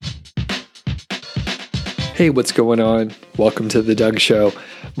Hey, what's going on? Welcome to The Doug Show.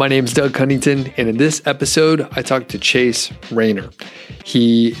 My name's Doug Cunnington, and in this episode, I talked to Chase Rayner.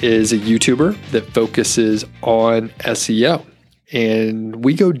 He is a YouTuber that focuses on SEO, and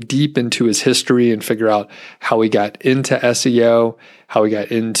we go deep into his history and figure out how he got into SEO, how he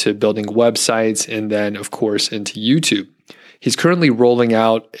got into building websites, and then, of course, into YouTube. He's currently rolling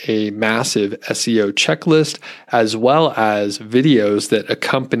out a massive SEO checklist as well as videos that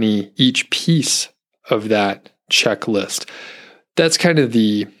accompany each piece of that checklist. That's kind of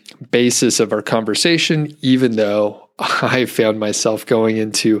the basis of our conversation, even though I found myself going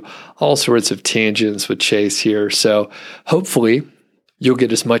into all sorts of tangents with Chase here. So hopefully you'll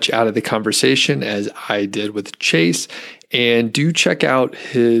get as much out of the conversation as I did with Chase. And do check out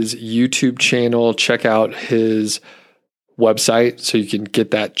his YouTube channel, check out his website so you can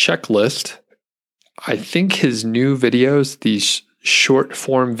get that checklist. I think his new videos, these short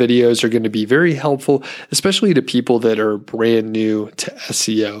form videos, are going to be very helpful, especially to people that are brand new to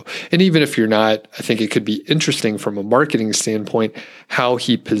SEO. And even if you're not, I think it could be interesting from a marketing standpoint, how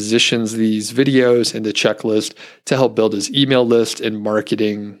he positions these videos and the checklist to help build his email list and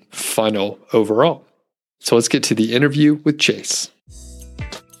marketing funnel overall. So let's get to the interview with Chase.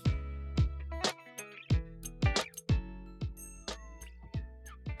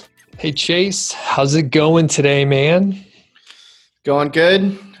 Hey, Chase, how's it going today, man? Going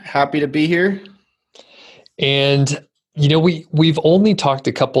good. Happy to be here. And we've only talked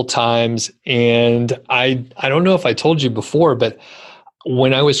a couple times, and I don't know if I told you before, but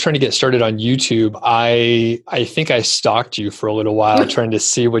when I was trying to get started on YouTube, I think I stalked you for a little while trying to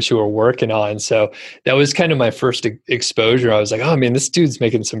see what you were working on. So that was kind of my first exposure. I was like, oh man, this dude's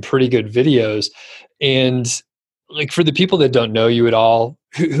making some pretty good videos. And like, for the people that don't know you at all,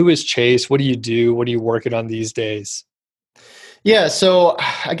 who is Chase? What do you do? What are you working on these days? Yeah, so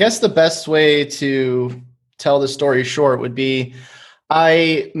I guess the best way to tell the story short would be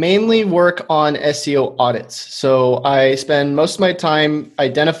I mainly work on SEO audits. So I spend most of my time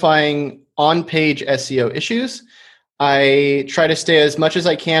identifying on-page SEO issues. I try to stay as much as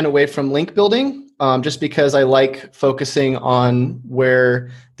I can away from link building, just because I like focusing on where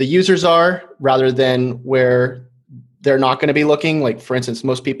the users are rather than where they're not going to be looking. Like, for instance,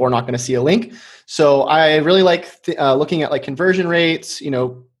 most people are not going to see a link. So I really like looking at like conversion rates,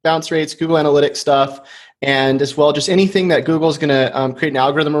 bounce rates, Google Analytics stuff, and as well just anything that Google's going to create an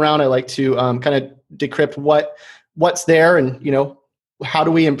algorithm around. I like to kind of decrypt what's there and how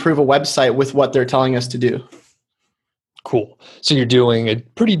do we improve a website with what they're telling us to do. Cool. So you're doing a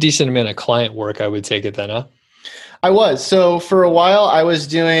pretty decent amount of client work, I would take it then, huh? I was. So for a while, I was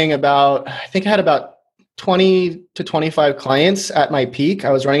doing I think I had about 20 to 25 clients at my peak.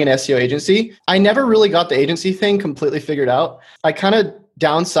 I was running an SEO agency. I never really got the agency thing completely figured out. I kind of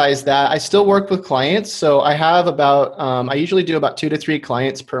downsized that. I still work with clients. So I have I usually do about 2 to 3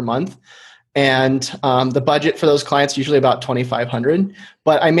 clients per month. And the budget for those clients is usually about $2,500.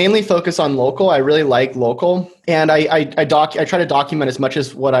 But I mainly focus on local. I really like local. And I try to document as much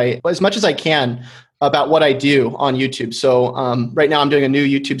as I can about what I do on YouTube. So right now I'm doing a new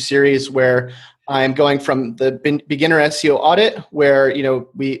YouTube series where I'm going from the beginner SEO audit where,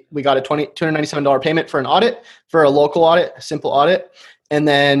 we got a $297 payment for an audit, for a local audit, a simple audit. And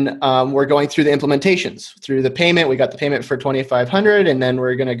then we're going through the implementations. Through the payment, we got the payment for $2,500, and then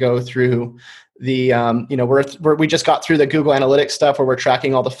we're going to go through the, we just got through the Google Analytics stuff where we're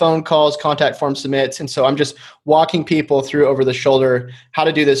tracking all the phone calls, contact form submits. And so I'm just walking people through over the shoulder how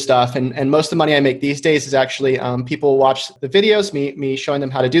to do this stuff. And most of the money I make these days is actually people watch the videos, me showing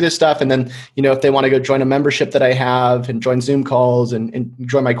them how to do this stuff. And then, if they want to go join a membership that I have and join Zoom calls and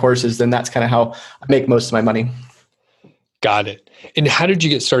join my courses, then that's kind of how I make most of my money. Got it. And how did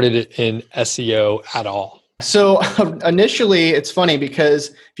you get started in SEO at all? So initially, it's funny because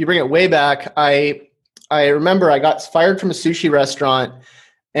if you bring it way back, I remember I got fired from a sushi restaurant,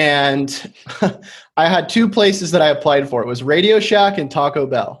 and I had 2 places that I applied for. It was Radio Shack and Taco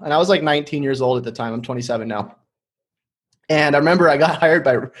Bell. And I was like 19 years old at the time. I'm 27 now. And I remember I got hired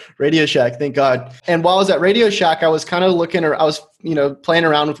by Radio Shack, thank God. And while I was at Radio Shack, I was kind of looking, or I was, playing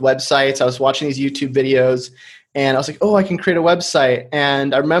around with websites. I was watching these YouTube videos. And I was like, oh, I can create a website.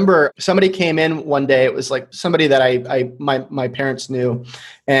 And I remember somebody came in one day. It was like somebody that my parents knew.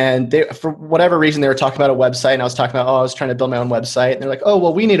 And they, for whatever reason, they were talking about a website. And I was talking about, I was trying to build my own website. And they're like, oh,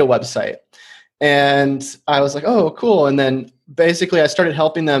 well, we need a website. And I was like, oh, cool. And then basically I started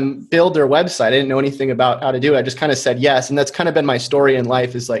helping them build their website. I didn't know anything about how to do it. I just kind of said yes. And that's kind of been my story in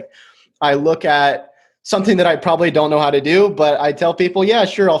life, is like, I look at something that I probably don't know how to do, but I tell people, yeah,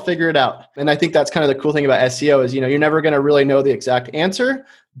 sure, I'll figure it out. And I think that's kind of the cool thing about SEO is, you're never going to really know the exact answer,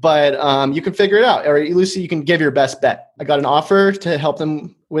 but you can figure it out, or at least you can give your best bet. I got an offer to help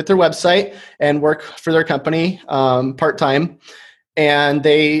them with their website and work for their company part-time. And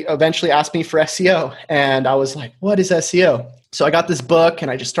they eventually asked me for SEO. And I was like, what is SEO? So I got this book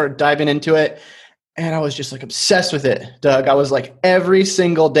and I just started diving into it. And I was just like obsessed with it, Doug. I was like every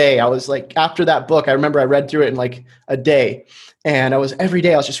single day. I was like, after that book, I remember I read through it in like a day. And every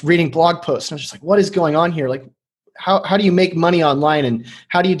day I was just reading blog posts. And I was just like, what is going on here? Like, how do you make money online? And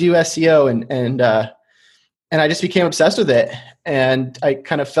how do you do SEO? And I just became obsessed with it. And I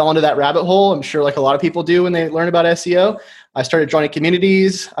kind of fell into that rabbit hole. I'm sure like a lot of people do when they learn about SEO. I started joining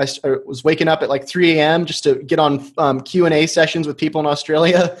communities. I was waking up at like 3 a.m. just to get on Q&A sessions with people in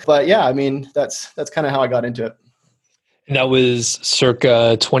Australia. But yeah, I mean, that's kind of how I got into it. And that was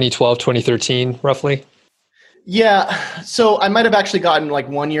circa 2012, 2013, roughly? Yeah. So I might have actually gotten like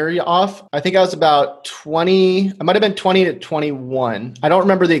 1 year off. I think I was about 20. I might have been 20 to 21. I don't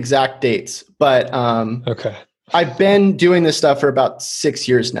remember the exact dates, but okay. I've been doing this stuff for about 6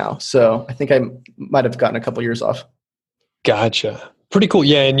 years now. So I think I might have gotten a couple years off. Gotcha. Pretty cool.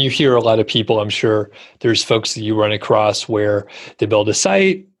 Yeah. And you hear a lot of people, I'm sure there's folks that you run across where they build a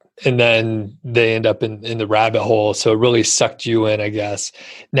site and then they end up in the rabbit hole. So it really sucked you in, I guess.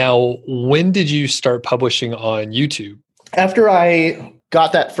 Now, when did you start publishing on YouTube? After I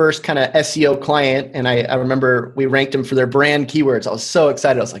got that first kind of SEO client, and I remember we ranked them for their brand keywords. I was so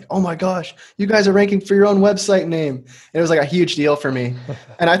excited. I was like, oh my gosh, you guys are ranking for your own website name. And it was like a huge deal for me.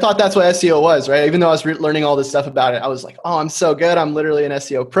 And I thought that's what SEO was, right? Even though I was learning all this stuff about it, I was like, oh, I'm so good. I'm literally an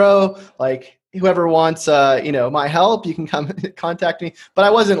SEO pro. Like whoever wants, my help, you can come contact me. But I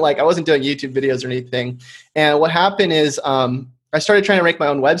wasn't doing YouTube videos or anything. And what happened is I started trying to rank my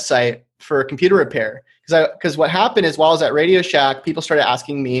own website for computer repair. Because what happened is while I was at Radio Shack, people started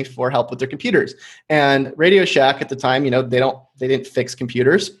asking me for help with their computers. And Radio Shack at the time, they didn't fix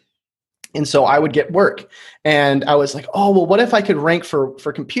computers. And so I would get work. And I was like, oh, well, what if I could rank for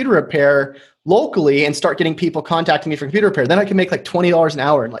computer repair locally and start getting people contacting me for computer repair? Then I can make like $20 an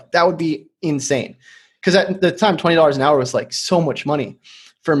hour. And like, that would be insane. Because at the time, $20 an hour was like so much money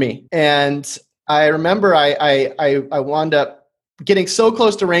for me. And I remember I wound up getting so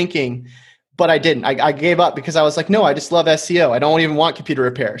close to ranking, but I didn't. I gave up because I was like, no, I just love SEO. I don't even want computer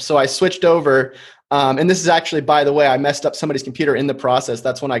repair. So I switched over. And this is actually, by the way, I messed up somebody's computer in the process.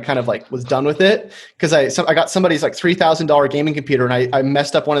 That's when I kind of like was done with it. Because I got somebody's like $3,000 gaming computer and I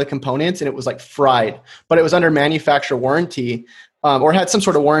messed up one of the components and it was like fried. But it was under manufacturer warranty or had some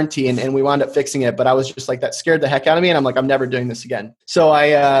sort of warranty and we wound up fixing it. But I was just like, that scared the heck out of me. And I'm like, I'm never doing this again. So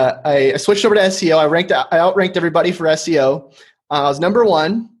I switched over to SEO. I outranked everybody for SEO. I was number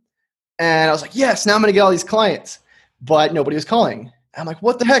one. And I was like, yes, now I'm going to get all these clients. But nobody was calling. I'm like,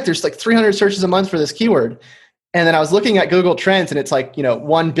 what the heck? There's like 300 searches a month for this keyword. And then I was looking at Google Trends and it's like,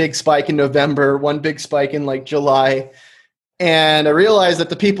 one big spike in November, one big spike in like July. And I realized that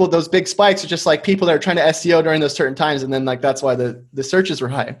those big spikes are just like people that are trying to SEO during those certain times. And then like, that's why the searches were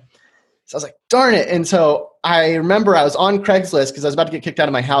high. So I was like, darn it. And so I remember I was on Craigslist because I was about to get kicked out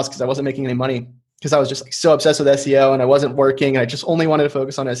of my house because I wasn't making any money because I was just like so obsessed with SEO and I wasn't working. And I just only wanted to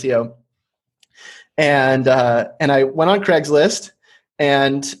focus on SEO. And I went on Craigslist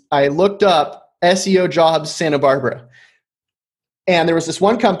and I looked up SEO jobs Santa Barbara. And there was this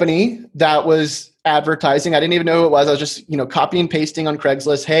one company that was advertising. I didn't even know who it was. I was just, copy and pasting on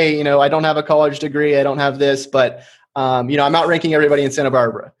Craigslist. Hey, I don't have a college degree. I don't have this, but, I'm outranking everybody in Santa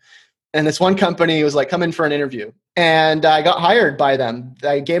Barbara. And this one company was like, come in for an interview. And I got hired by them.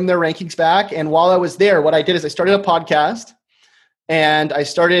 I gave them their rankings back. And while I was there, what I did is I started a podcast. And I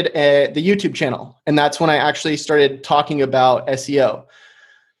started the YouTube channel. And that's when I actually started talking about SEO.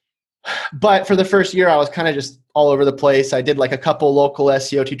 But for the first year, I was kind of just all over the place. I did like a couple local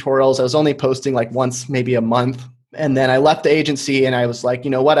SEO tutorials. I was only posting like once, maybe a month. And then I left the agency and I was like, you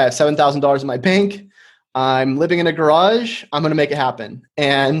know what? I have $7,000 in my bank. I'm living in a garage. I'm going to make it happen.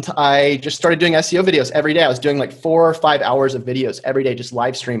 And I just started doing SEO videos every day. I was doing like 4 or 5 hours of videos every day, just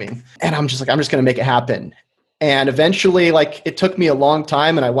live streaming. And I'm just going to make it happen. And eventually, like, it took me a long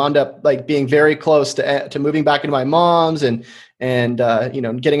time, and I wound up like being very close to moving back into my mom's and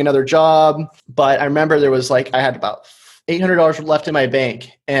getting another job. But I remember there was like I had about $800 left in my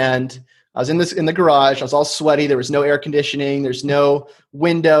bank, and I was in the garage. I was all sweaty. There was no air conditioning. There's no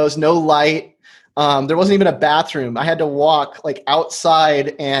windows, no light. There wasn't even a bathroom. I had to walk like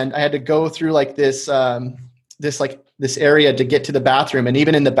outside, and I had to go through like this this area to get to the bathroom. And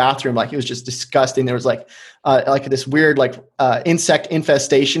even in the bathroom, like it was just disgusting. There was like this weird, insect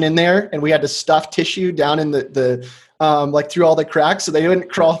infestation in there. And we had to stuff tissue down in the like through all the cracks so they wouldn't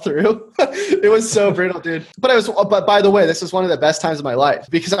crawl through. It was so brutal, dude. But by the way, this was one of the best times of my life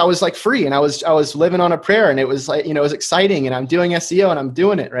because I was like free and I was living on a prayer, and it was like, it was exciting, and I'm doing SEO and I'm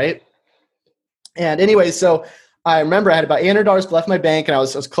doing it. Right. And anyway, so I remember I had about $800 left in my bank, and I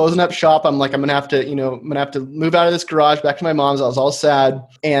was closing up shop. I'm like, I'm gonna have to move out of this garage back to my mom's. I was all sad,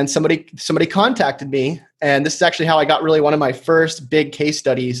 and somebody contacted me, and this is actually how I got really one of my first big case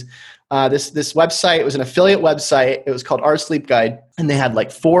studies. This website was an affiliate website. It was called Our Sleep Guide, and they had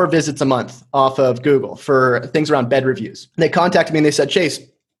like 4 visits a month off of Google for things around bed reviews. And they contacted me and they said, Chase,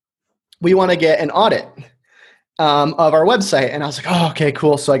 we want to get an audit of our website. And I was like, oh, okay,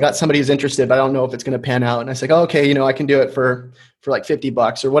 cool. So I got somebody who's interested, but I don't know if it's going to pan out. And I was like, oh, okay, I can do it for like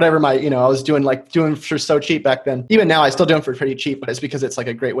 $50 or whatever I was doing for so cheap back then. Even now I still do them for pretty cheap, but it's because it's like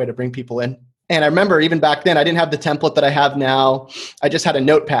a great way to bring people in. And I remember even back then, I didn't have the template that I have now. I just had a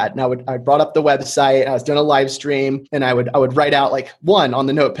notepad, and I brought up the website. I was doing a live stream, and I would write out like 1 on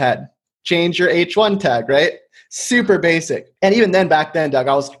the notepad, change your H1 tag, right? Super basic. And even then, back then, Doug,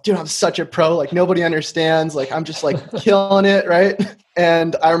 I was like, dude, I'm such a pro. Like nobody understands. Like I'm just like killing it, right?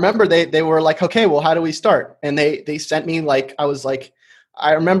 And I remember they were like, okay, well, how do we start? And they sent me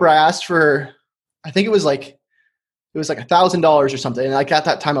I remember I asked for, I think it was like $1,000 or something. And like at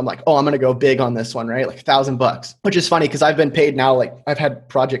that time, I'm like, oh, I'm going to go big on this one, right? Like $1,000, which is funny because I've been paid now. Like I've had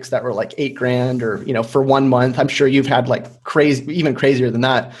projects that were like $8,000 or, for 1 month. I'm sure you've had like crazy, even crazier than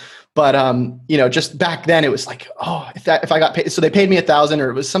that. But, just back then it was like, oh, if I got paid, so they paid me $1,000 or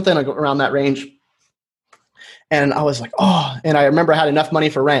it was something like around that range. And I was like, oh, and I remember I had enough money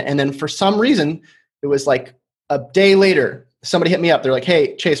for rent. And then for some reason, it was like a day later, somebody hit me up. They're like,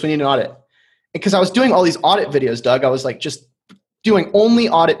 hey, Chase, we need an audit. Because I was doing all these audit videos, Doug. I was like just doing only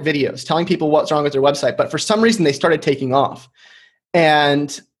audit videos, telling people what's wrong with their website. But for some reason, they started taking off.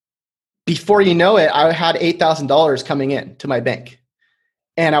 And before you know it, I had $8,000 coming in to my bank.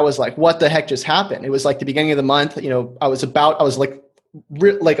 And I was like, what the heck just happened? It was like the beginning of the month. I was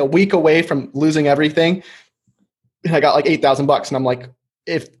like a week away from losing everything. And I got like $8,000. And I'm like,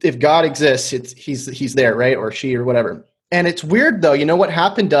 if God exists, he's there, right? Or she or whatever. And it's weird though. You know what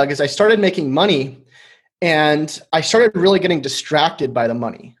happened, Doug, is I started making money and I started really getting distracted by the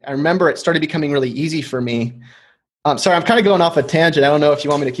money. I remember it started becoming really easy for me. Sorry, I'm kind of going off a tangent. I don't know if you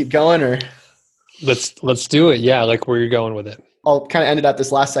want me to keep going or. Let's do it. Yeah. Like where you're going with it. I'll kind of end it at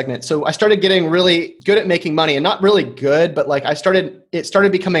this last segment. So I started getting really good at making money, and not really good, but like it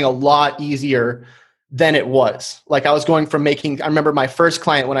started becoming a lot easier than it was. Like I was going from I remember my first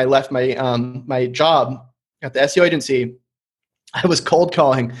client when I left my job at the SEO agency, I was cold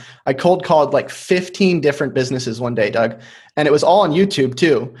calling. I cold called like 15 different businesses one day, Doug. And it was all on YouTube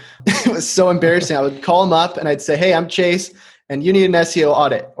too. It was so embarrassing. I would call them up and I'd say, hey, I'm Chase and you need an SEO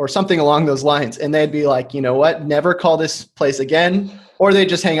audit or something along those lines. And they'd be like, you know what? Never call this place again. Or they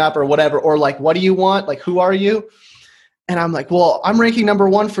just hang up or whatever. Or like, what do you want? Like, who are you? And I'm like, well, I'm ranking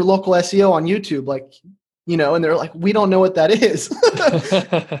 #1 for local SEO on YouTube. Like, and they're like, we don't know what that is.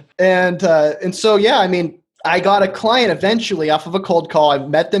 And so, yeah, I mean, I got a client eventually off of a cold call. I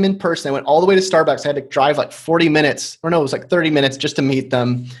met them in person. I went all the way to Starbucks. I had to drive like 40 minutes, or no, it was like 30 minutes just to meet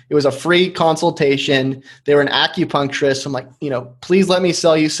them. It was a free consultation. They were an acupuncturist. I'm like, please let me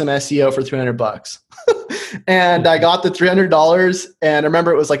sell you some SEO for $300. And I got the $300. And I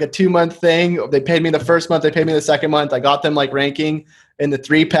remember it was like a 2-month thing. They paid me the first month. They paid me the second month. I got them like ranking in the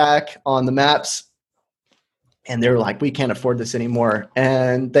 3-pack on the maps. And they were like, we can't afford this anymore.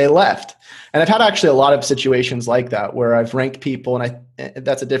 And they left. And I've had actually a lot of situations like that where I've ranked people and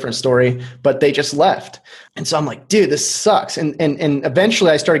that's a different story, but they just left. And so I'm like, dude, this sucks. And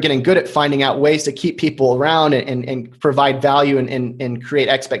eventually I started getting good at finding out ways to keep people around and provide value and create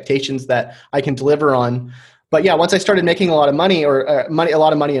expectations that I can deliver on. But yeah, once I started making a lot of money a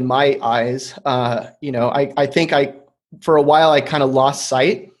lot of money in my eyes, I think for a while I kind of lost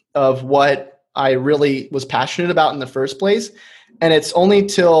sight of what I really was passionate about in the first place. And it's only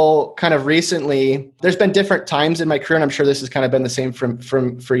till kind of recently, there's been different times in my career, and I'm sure this has kind of been the same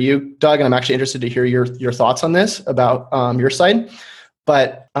for you, Doug, and I'm actually interested to hear your thoughts on this about your side.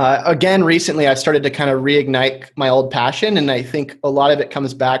 But again, recently I started to kind of reignite my old passion. And I think a lot of it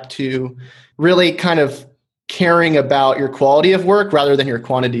comes back to really kind of caring about your quality of work rather than your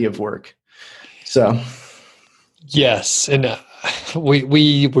quantity of work. So. Yes. And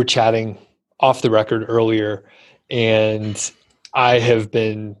we were chatting off the record earlier, and I have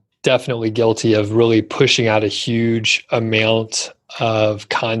been definitely guilty of really pushing out a huge amount of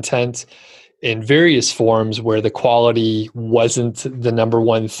content in various forms where the quality wasn't the number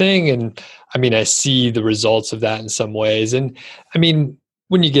one thing. And I mean, I see the results of that in some ways. And I mean,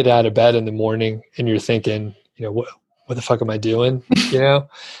 when you get out of bed in the morning and you're thinking, what the fuck am I doing?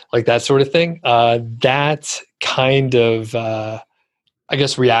 Like that sort of thing. That kind of, I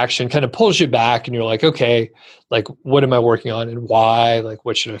guess, reaction kind of pulls you back and you're like, okay, like, what am I working on and why? Like,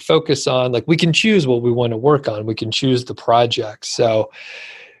 what should I focus on? Like, we can choose what we want to work on. We can choose the project. So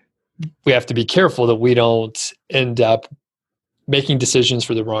we have to be careful that we don't end up making decisions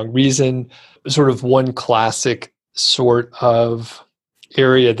for the wrong reason. Sort of one classic sort of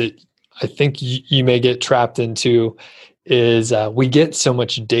area that I think you may get trapped into is we get so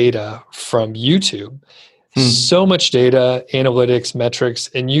much data from YouTube. So much data, analytics, metrics,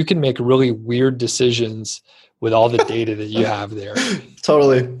 and you can make really weird decisions with all the data that you have there.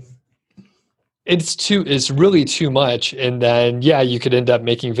 Totally. It's really too much. And then, you could end up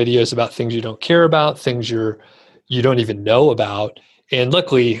making videos about things you don't care about, things you don't even know about. And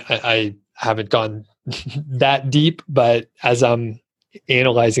luckily, I haven't gone that deep, but as I'm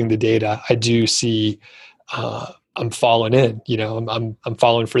analyzing the data, I do see I'm falling in, I'm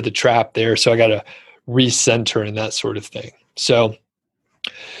falling for the trap there. So I got to recenter and that sort of thing. So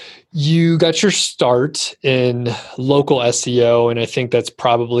you got your start in local SEO, and I think that's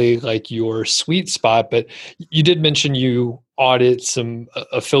probably like your sweet spot. But you did mention you audit some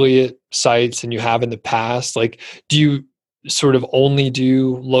affiliate sites and you have in the past. Like, do you sort of only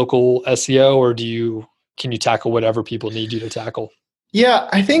do local SEO, or can you tackle whatever people need you to tackle? Yeah,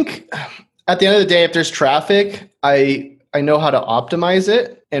 I think at the end of the day, if there's traffic, I know how to optimize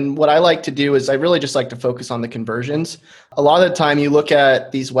it. And what I like to do is I really just like to focus on the conversions. A lot of the time you look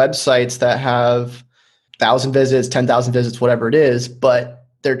at these websites that have 1,000 visits, 10,000 visits, whatever it is, but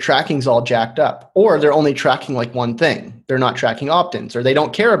their tracking's all jacked up, or they're only tracking like one thing. They're not tracking opt-ins, or they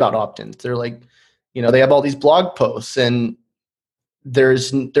don't care about opt-ins. They're like, they have all these blog posts and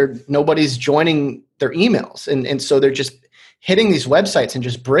nobody's joining their emails. And so they're just hitting these websites and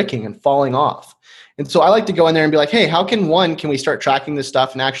just bricking and falling off. And so I like to go in there and be like, hey, how can we start tracking this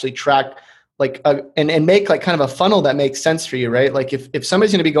stuff and actually track and make like kind of a funnel that makes sense for you, right? Like if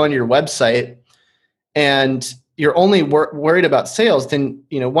somebody's going to be going to your website and you're only worried about sales, then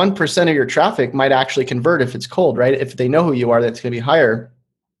 1% of your traffic might actually convert if it's cold, right? If they know who you are, that's going to be higher.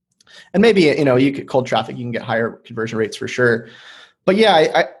 And maybe you get cold traffic, you can get higher conversion rates for sure. But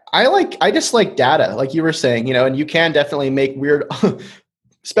yeah, I just like data, like you were saying, and you can definitely make weird.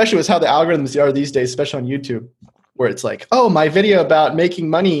 Especially with how the algorithms are these days, especially on YouTube, where it's like, oh, my video about making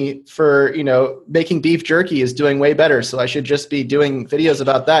money for, making beef jerky is doing way better. So I should just be doing videos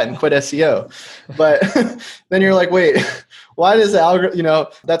about that and quit SEO. But then you're like, wait, why does the algorithm,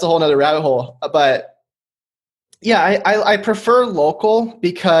 that's a whole nother rabbit hole. But yeah, I prefer local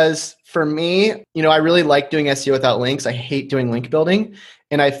because for me, I really like doing SEO without links. I hate doing link building.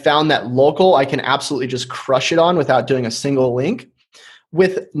 And I found that local, I can absolutely just crush it on without doing a single link.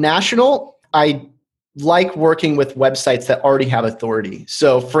 With national, I like working with websites that already have authority.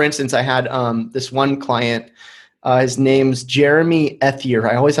 So for instance, I had this one client, his name's Jeremy Ethier.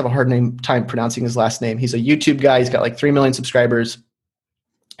 I always have a hard time pronouncing his last name. He's a YouTube guy. He's got like 3 million subscribers.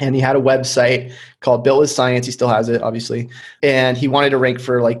 And he had a website called Built with Science. He still has it, obviously. And he wanted to rank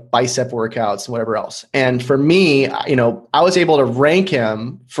for like bicep workouts and whatever else. And for me, I was able to rank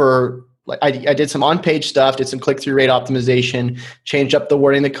him for I did some on-page stuff, did some click-through rate optimization, changed up the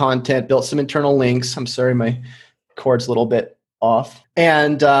wording, the content, built some internal links. I'm sorry, my cord's a little bit off.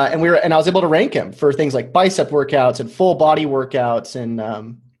 And I was able to rank him for things like bicep workouts and full body workouts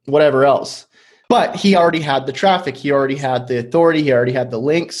and whatever else. But he already had the traffic, he already had the authority, he already had the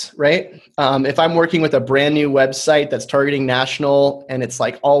links, right? If I'm working with a brand new website that's targeting national and it's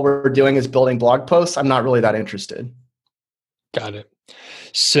like all we're doing is building blog posts, I'm not really that interested. Got it.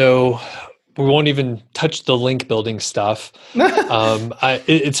 So we won't even touch the link building stuff.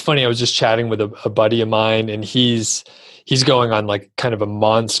 It's funny. I was just chatting with a buddy of mine, and he's going on like kind of a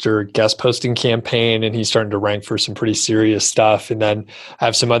monster guest posting campaign, and he's starting to rank for some pretty serious stuff. And then I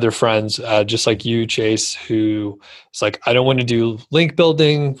have some other friends, just like you, Chase, who is like, I don't want to do link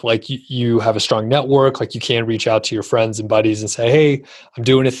building. Like you have a strong network. Like you can reach out to your friends and buddies and say, hey, I'm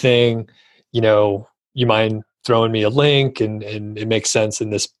doing a thing. You mind throwing me a link and it makes sense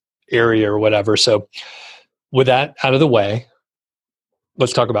in this area or whatever. So with that out of the way,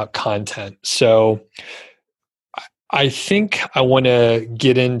 let's talk about content. So I think I want to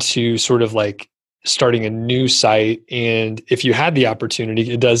get into sort of like starting a new site, and if you had the opportunity,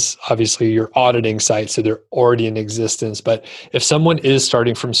 it does, obviously you're auditing sites, so they're already in existence. But if someone is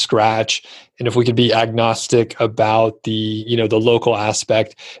starting from scratch, and if we could be agnostic about the local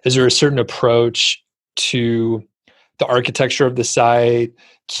aspect, is there a certain approach to the architecture of the site,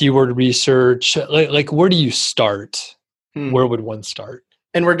 keyword research? Like where do you start? Where would one start?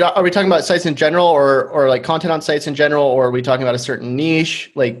 And are we talking about sites in general, or like content on sites in general, or are we talking about a certain niche?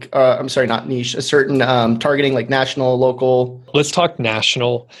 Like, I'm sorry, not niche, a certain targeting, like national, local? Let's talk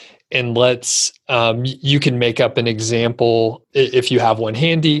national, and let's you can make up an example if you have one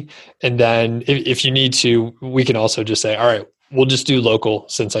handy, and then if you need to, we can also just say, all right, we'll just do local,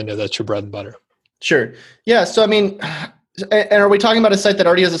 since I know that's your bread and butter. Sure. Yeah. So I mean, and are we talking about a site that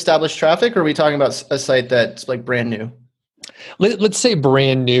already has established traffic, or are we talking about a site that's like brand new? Let's say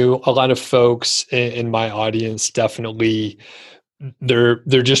brand new. A lot of folks in my audience, definitely they're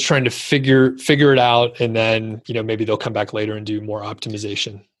just trying to figure it out, and then maybe they'll come back later and do more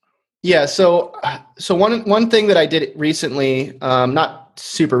optimization. Yeah. So one thing that I did recently, not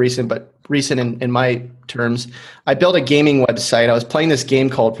super recent, but recent in my terms, I built a gaming website. I was playing this game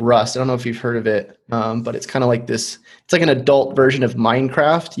called Rust. I don't know if you've heard of it, but it's kind of like this. It's like an adult version of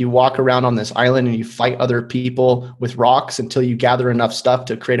Minecraft. You walk around on this island and you fight other people with rocks until you gather enough stuff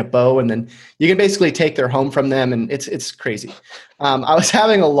to create a bow, and then you can basically take their home from them. And it's crazy. I was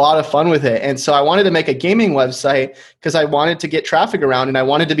having a lot of fun with it, and so I wanted to make a gaming website because I wanted to get traffic around, and I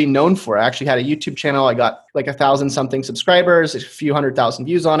wanted to be known for it. I actually had a YouTube channel. I got like 1,000 something subscribers, a few 100,000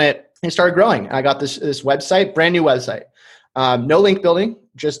 views on it. And started growing. I got this website, brand new website. No link building,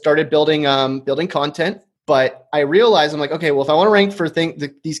 just started building content. But I realized, I'm like, okay, well, if I want to rank for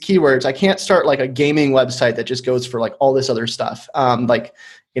these keywords, I can't start like a gaming website that just goes for like all this other stuff. I'm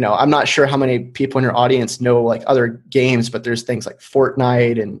not sure how many people in your audience know like other games, but there's things like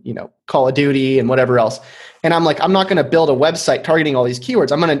Fortnite and, Call of Duty and whatever else. And I'm like, I'm not going to build a website targeting all these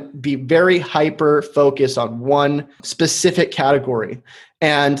keywords. I'm going to be very hyper focused on one specific category.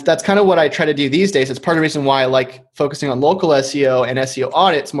 And that's kind of what I try to do these days. It's part of the reason why I like focusing on local SEO and SEO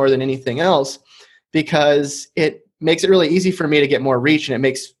audits more than anything else, because it makes it really easy for me to get more reach, and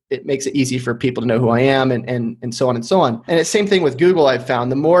it makes it easy for people to know who I am, and so on and so on. And it's same thing with Google. I've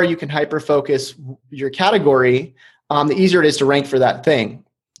found the more you can hyper focus your category, the easier it is to rank for that thing.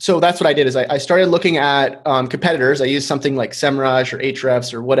 So that's what I did is I started looking at competitors. I used something like SEMrush or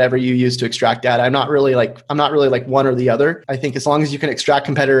Ahrefs or whatever you use to extract data. I'm not really like one or the other. I think as long as you can extract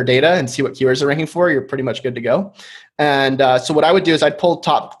competitor data and see what keywords they're ranking for, you're pretty much good to go. And so what I would do is I'd pull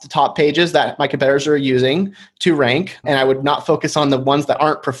the top pages that my competitors are using to rank, and I would not focus on the ones that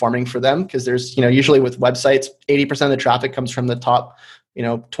aren't performing for them, because there's, usually with websites, 80% of the traffic comes from the top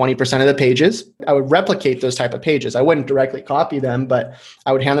 20% of the pages. I would replicate those type of pages. I wouldn't directly copy them, but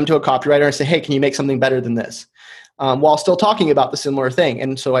I would hand them to a copywriter and say, hey, can you make something better than this? While still talking about the similar thing.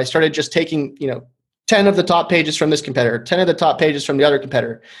 And so I started just taking, 10 of the top pages from this competitor, 10 of the top pages from the other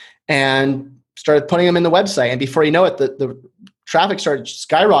competitor, and started putting them in the website. And before you know it, the traffic started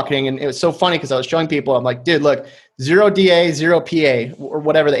skyrocketing. And it was so funny because I was showing people, I'm like, dude, look, 0 DA, 0 PA, or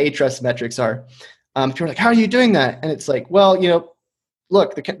whatever the Ahrefs metrics are. People are like, how are you doing that? And it's like, well,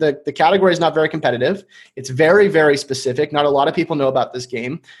 look, the category is not very competitive. It's very, very specific. Not a lot of people know about this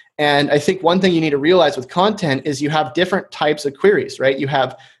game. And I think one thing you need to realize with content is you have different types of queries, right? You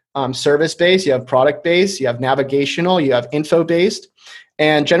have service-based, you have product-based, you have navigational, you have info-based.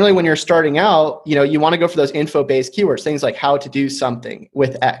 And generally when you're starting out, you want to go for those info-based keywords, things like how to do something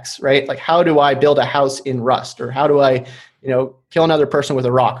with X, right? Like how do I build a house in Rust, or how do I, kill another person with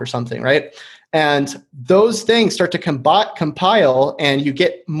a rock or something, right? And those things start to compile, and you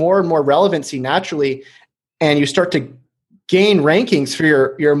get more and more relevancy naturally, and you start to gain rankings for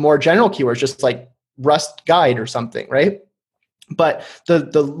your more general keywords, just like Rust guide or something, right? But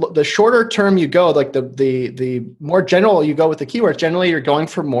the shorter term you go, like the more general you go with the keywords, generally you're going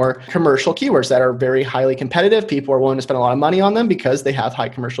for more commercial keywords that are very highly competitive. People are willing to spend a lot of money on them because they have high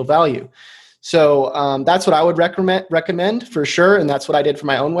commercial value. So that's what I would recommend for sure. And that's what I did for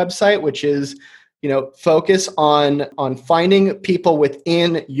my own website, which is, focus on finding people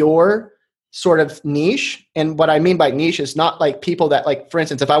within your sort of niche. And what I mean by niche is not like people that, like, for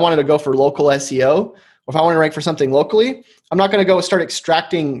instance, if I wanted to go for local SEO, or if I want to rank for something locally, I'm not going to go start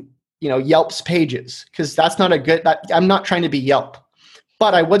extracting, Yelp's pages, because that's not I'm not trying to be Yelp.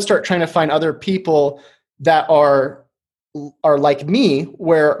 But I would start trying to find other people that are like me,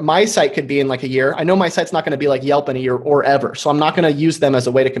 where my site could be in like a year. I know my site's not going to be like Yelp in a year or ever. So I'm not going to use them as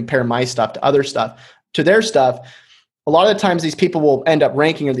a way to compare my stuff to other stuff, to their stuff. A lot of the times these people will end up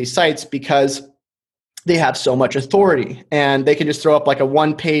ranking on these sites because they have so much authority, and they can just throw up like a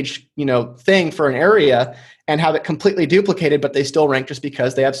one page, thing for an area and have it completely duplicated, but they still rank just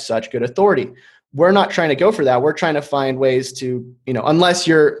because they have such good authority. We're not trying to go for that. We're trying to find ways to, unless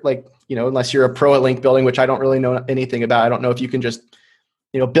you're a pro at link building, which I don't really know anything about. I don't know if you can just,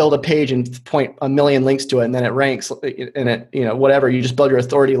 build a page and point a million links to it and then it ranks and it, whatever, you just build your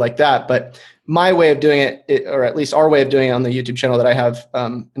authority like that. But my way of doing it, or at least our way of doing it on the YouTube channel that I have,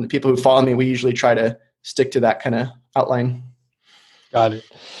 and the people who follow me, we usually try to stick to that kind of outline. Got it.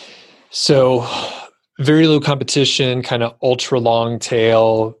 So very low competition, kind of ultra long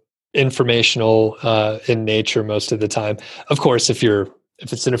tail, informational in nature most of the time. Of course, if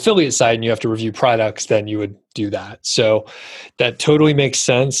it's an affiliate site and you have to review products, then you would do that. So that totally makes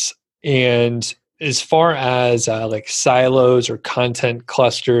sense. And as far as like silos or content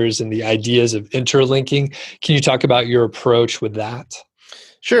clusters and the ideas of interlinking, can you talk about your approach with that?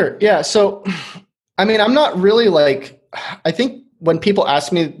 Sure. Yeah. So, I mean, I'm not really I think when people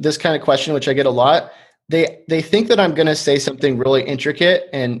ask me this kind of question, which I get a lot, they think that I'm going to say something really intricate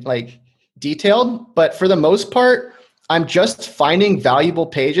and like detailed, but for the most part, I'm just finding valuable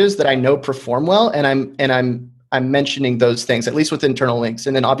pages that I know perform well, and I'm mentioning those things, at least with internal links,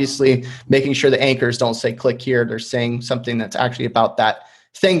 and then obviously making sure the anchors don't say click here. They're saying something that's actually about that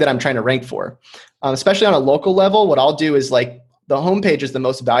thing that I'm trying to rank for. Especially on a local level, what I'll do is like the homepage is the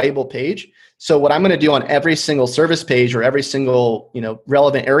most valuable page. So what I'm going to do on every single service page or every single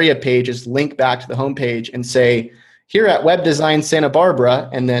relevant area page is link back to the homepage and say, here at Web Design Santa Barbara,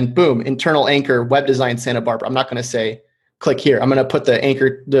 and then boom, internal anchor, Web Design Santa Barbara. I'm not going to say click here. I'm going to put the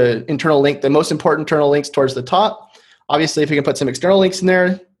internal link, the most important internal links towards the top. Obviously, if you can put some external links in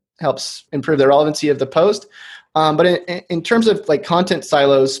there, helps improve the relevancy of the post. But in terms of like content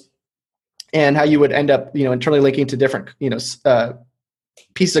silos and how you would end up, internally linking to different,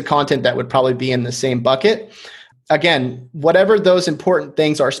 pieces of content that would probably be in the same bucket. Again, whatever those important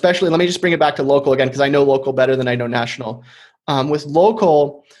things are, especially, let me just bring it back to local again, because I know local better than I know national. With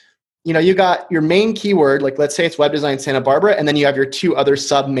local, you got your main keyword, like let's say it's Web Design Santa Barbara, and then you have your two other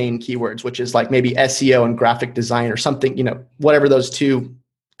sub main keywords, which is like maybe SEO and graphic design or something, whatever those two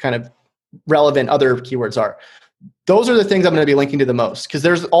kind of relevant other keywords are. Those are the things I'm going to be linking to the most, because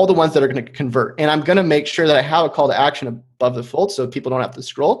there's all the ones that are going to convert. And I'm going to make sure that I have a call to action above the fold so people don't have to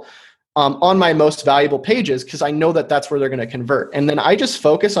scroll on my most valuable pages, because I know that that's where they're going to convert. And then I just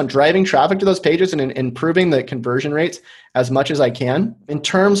focus on driving traffic to those pages and improving the conversion rates as much as I can. In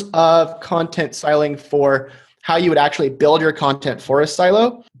terms of content siloing for how you would actually build your content for a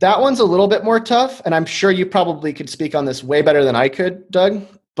silo, that one's a little bit more tough. And I'm sure you probably could speak on this way better than I could, Doug.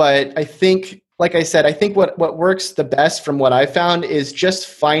 But I think, like I said, I think what works the best from what I found is just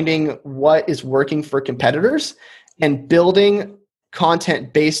finding what is working for competitors and building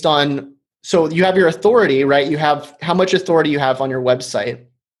content based on, so you have your authority, right? You have how much authority you have on your website,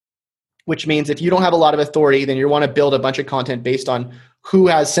 which means if you don't have a lot of authority, then you want to build a bunch of content based on who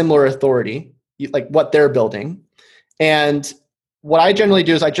has similar authority, like what they're building. And what I generally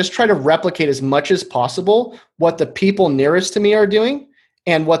do is I just try to replicate as much as possible what the people nearest to me are doing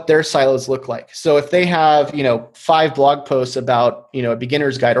and what their silos look like. So if they have, 5 blog posts about, a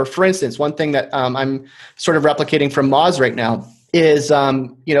beginner's guide, or for instance, one thing that I'm sort of replicating from Moz right now is,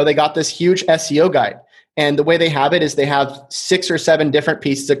 they got this huge SEO guide. And the way they have it is they have 6 or 7 different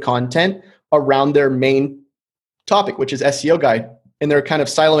pieces of content around their main topic, which is SEO guide. And they're kind of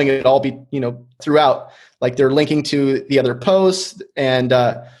siloing it all throughout, like they're linking to the other posts. And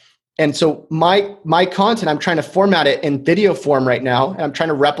so my content, I'm trying to format it in video form right now. And I'm trying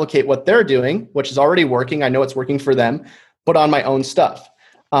to replicate what they're doing, which is already working. I know it's working for them, but on my own stuff.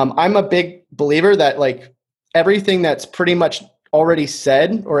 I'm a big believer that like everything that's pretty much already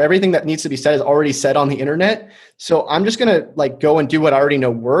said, or everything that needs to be said is already said on the internet. So I'm just going to like go and do what I already know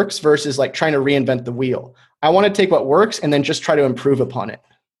works versus like trying to reinvent the wheel. I want to take what works and then just try to improve upon it.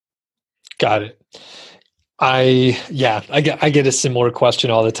 Got it. I get a similar question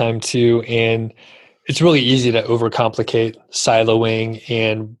all the time too. And it's really easy to overcomplicate siloing.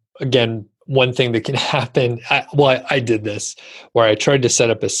 And again, one thing that can happen, I did this where I tried to set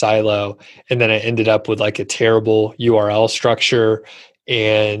up a silo and then I ended up with like a terrible URL structure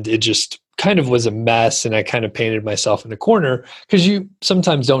and it just kind of was a mess. And I kind of painted myself in a corner because you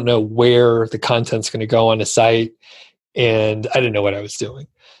sometimes don't know where the content's going to go on a site. And I didn't know what I was doing.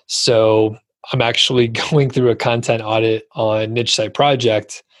 So I'm actually going through a content audit on Niche Site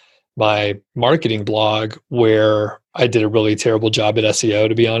Project, my marketing blog, where I did a really terrible job at SEO,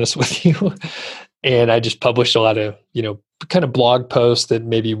 to be honest with you. And I just published a lot of, kind of blog posts that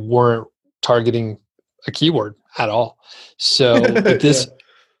maybe weren't targeting a keyword at all. So this,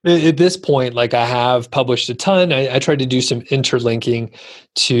 At this point, like I have published a ton. I tried to do some interlinking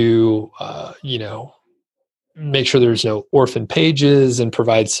to, make sure there's no orphan pages and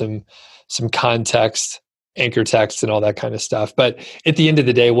provide some context, anchor text, and all that kind of stuff. But at the end of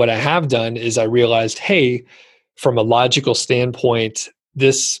the day, what I have done is I realized, hey, from a logical standpoint,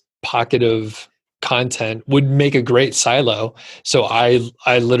 this pocket of content would make a great silo. So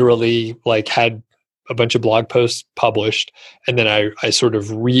I literally like had a bunch of blog posts published, and then I sort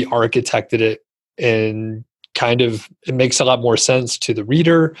of re-architected it, and kind of it makes a lot more sense to the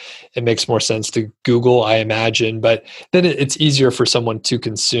reader. It makes more sense to Google, I imagine, but then it's easier for someone to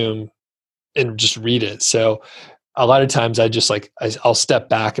consume and just read it. So a lot of times I just like I'll step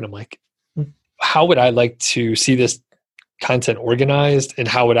back and I'm like, how would I like to see this content organized, and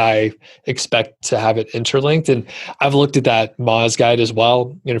how would I expect to have it interlinked? And I've looked at that Moz guide as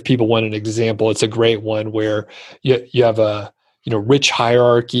well. If people want an example, it's a great one where you have a rich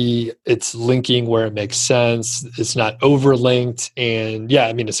hierarchy. It's linking where it makes sense. It's not overlinked, and yeah,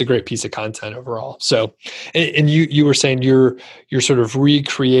 I mean it's a great piece of content overall. So, and you were saying you're sort of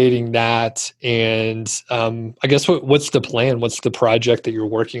recreating that, and I guess what's the plan? What's the project that you're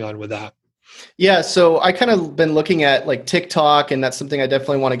working on with that? Yeah, so I kind of been looking at like TikTok, and that's something I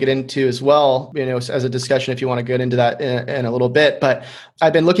definitely want to get into as well, as a discussion if you want to get into that in a little bit. But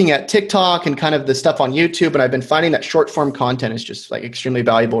I've been looking at TikTok and kind of the stuff on YouTube, and I've been finding that short form content is just like extremely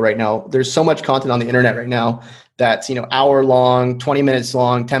valuable right now. There's so much content on the internet right now that's, hour long, 20 minutes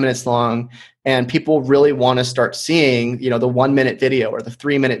long, 10 minutes long, and people really want to start seeing, the 1 minute video or the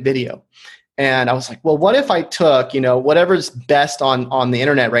 3 minute video. And I was like, well, what if I took, whatever's best on the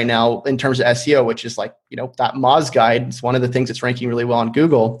internet right now in terms of SEO, which is like, that Moz guide is one of the things that's ranking really well on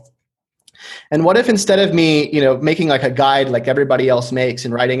Google. And what if instead of me, making like a guide like everybody else makes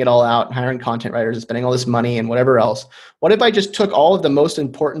and writing it all out and hiring content writers and spending all this money and whatever else, what if I just took all of the most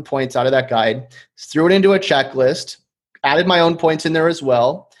important points out of that guide, threw it into a checklist, added my own points in there as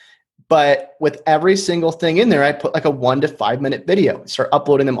well. But with every single thing in there, I put like a 1 to 5 minute video, start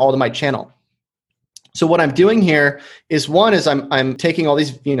uploading them all to my channel. So what I'm doing here is I'm taking all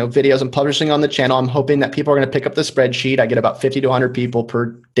these videos and publishing on the channel. I'm hoping that people are going to pick up the spreadsheet. I get about 50 to 100 people per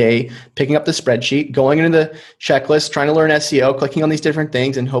day picking up the spreadsheet, going into the checklist, trying to learn SEO, clicking on these different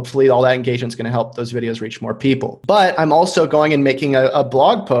things, and hopefully all that engagement is going to help those videos reach more people. But I'm also going and making a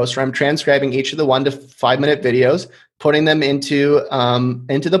blog post where I'm transcribing each of the 1 to 5 minute videos, putting them into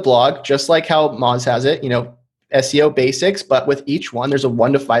the blog, just like how Moz has it, SEO basics, but with each one, there's a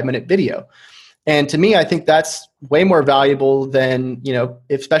 1 to 5 minute video. And to me, I think that's way more valuable than,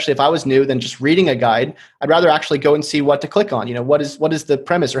 especially if I was new, than just reading a guide. I'd rather actually go and see what to click on. What is the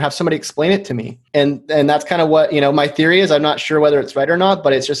premise, or have somebody explain it to me. And that's kind of what, my theory is. I'm not sure whether it's right or not,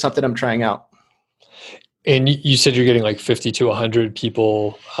 but it's just something I'm trying out. And you said you're getting like 50 to 100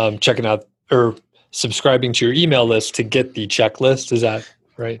 people checking out or subscribing to your email list to get the checklist. Is that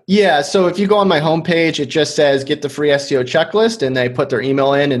right? Yeah. So if you go on my homepage, it just says get the free SEO checklist, and they put their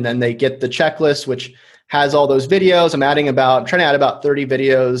email in, and then they get the checklist, which has all those videos. I'm trying to add about 30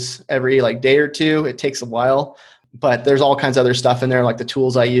 videos every like day or two. It takes a while, but there's all kinds of other stuff in there, like the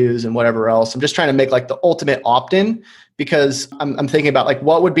tools I use and whatever else. I'm just trying to make like the ultimate opt-in, because I'm thinking about like,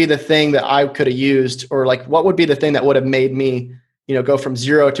 what would be the thing that I could have used, or like, what would be the thing that would have made me, go from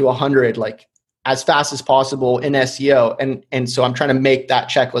 0 to 100, like as fast as possible in SEO. And so I'm trying to make that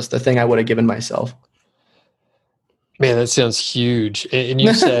checklist the thing I would have given myself. Man, that sounds huge. And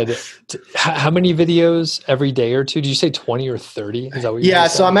you said how many videos every day or two? Did you say 20 or 30? Is that what you said?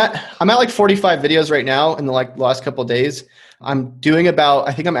 So I'm at like 45 videos right now in the last couple of days. I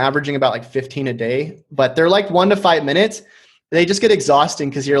think I'm averaging about like 15 a day, but they're like 1 to 5 minutes. They just get exhausting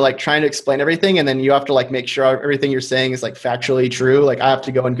because you're like trying to explain everything, and then you have to like make sure everything you're saying is like factually true. Like I have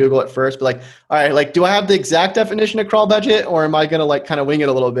to go and Google it first, but like, all right, like, do I have the exact definition of crawl budget, or am I going to like kind of wing it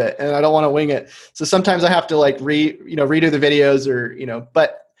a little bit? And I don't want to wing it. So sometimes I have to like redo the videos, or,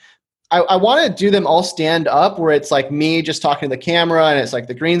 but I want to do them all stand up where it's like me just talking to the camera and it's like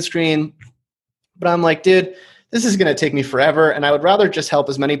the green screen. But I'm like, dude, this is going to take me forever, and I would rather just help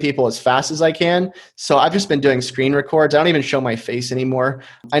as many people as fast as I can. So I've just been doing screen records. I don't even show my face anymore.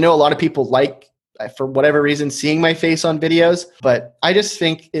 I know a lot of people like, for whatever reason, seeing my face on videos, but I just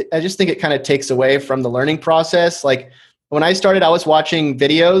think it kind of takes away from the learning process. Like when I started, I was watching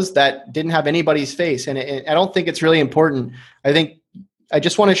videos that didn't have anybody's face, and I don't think it's really important. I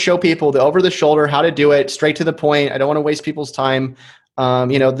just want to show people the over the shoulder, how to do it, straight to the point. I don't want to waste people's time.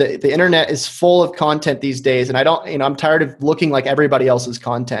 The internet is full of content these days, and I'm tired of looking like everybody else's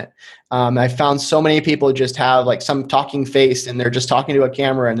content. I found so many people just have like some talking face, and they're just talking to a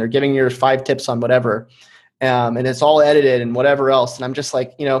camera, and they're giving you 5 tips on whatever. and it's all edited and whatever else. And I'm just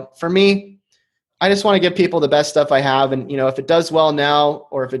like, for me, I just want to give people the best stuff I have. And, if it does well now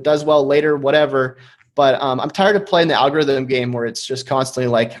or if it does well later, whatever. But I'm tired of playing the algorithm game where it's just constantly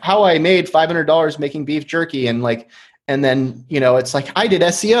like how I made $500 making beef jerky. And then, it's like I did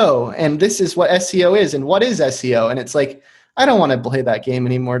SEO and this is what SEO is. And what is SEO? And it's like, I don't want to play that game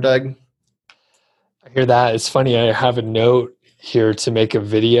anymore, Doug. I hear that. It's funny. I have a note here to make a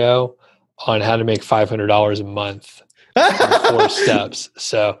video on how to make $500 a month in 4 steps.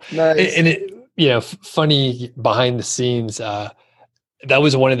 So, nice. And it, funny behind the scenes, that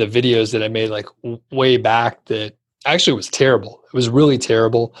was one of the videos that I made like way back that actually was terrible. It was really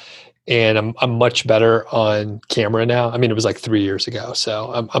terrible. And I'm much better on camera now. I mean, it was like 3 years ago.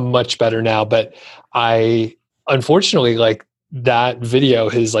 So I'm much better now, but I unfortunately like that video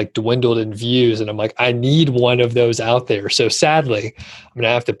has like dwindled in views and I'm like, I need one of those out there. So sadly, I'm going to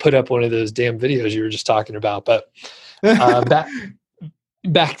have to put up one of those damn videos you were just talking about. But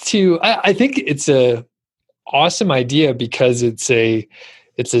back to, I think it's a awesome idea because it's a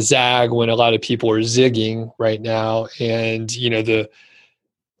zag when a lot of people are zigging right now. And, the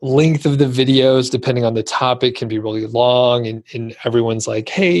length of the videos, depending on the topic, can be really long. And everyone's like,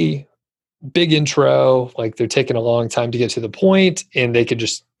 hey, big intro, like they're taking a long time to get to the point and they could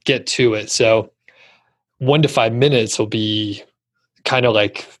just get to it. So 1 to 5 minutes will be kind of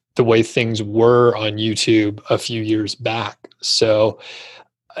like the way things were on YouTube a few years back. So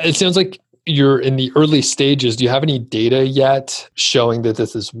it sounds like you're in the early stages. Do you have any data yet showing that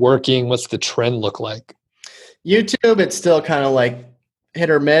this is working? What's the trend look like? YouTube, it's still kind of like hit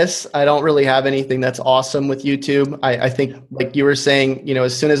or miss. I don't really have anything that's awesome with YouTube. I think like you were saying,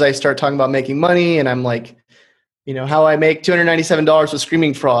 as soon as I start talking about making money and I'm like, how I make $297 with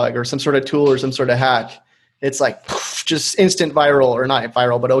Screaming Frog or some sort of tool or some sort of hack, it's like poof, just instant viral, or not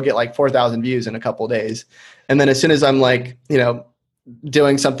viral, but it'll get like 4,000 views in a couple of days. And then as soon as I'm like,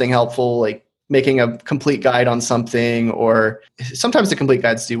 doing something helpful, like making a complete guide on something, or sometimes the complete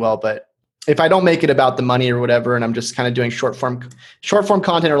guides do well, but if I don't make it about the money or whatever, and I'm just kind of doing short form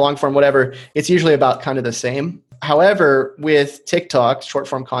content or long form, whatever, it's usually about kind of the same. However, with TikTok, short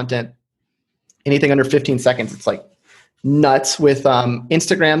form content, anything under 15 seconds, it's like nuts. With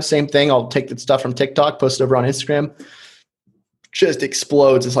Instagram, same thing. I'll take the stuff from TikTok, post it over on Instagram, just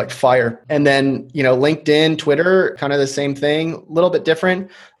explodes. It's like fire. And then, LinkedIn, Twitter, kind of the same thing, a little bit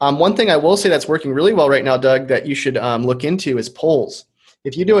different. One thing I will say that's working really well right now, Doug, that you should look into is polls.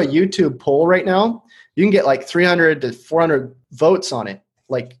 If you do a YouTube poll right now, you can get like 300 to 400 votes on it,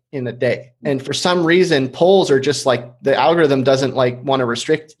 like in a day. And for some reason, polls are just like the algorithm doesn't like want to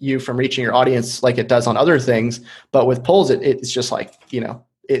restrict you from reaching your audience like it does on other things. But with polls, it's just like,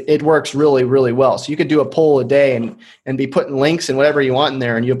 it works really, really well. So you could do a poll a day and be putting links and whatever you want in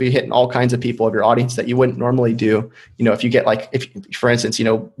there, and you'll be hitting all kinds of people of your audience that you wouldn't normally do. If you get like, if for instance,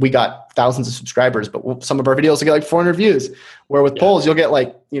 we got thousands of subscribers, but some of our videos will get like 400 views, where with polls, you'll get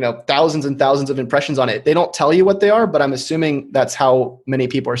like, thousands and thousands of impressions on it. They don't tell you what they are, but I'm assuming that's how many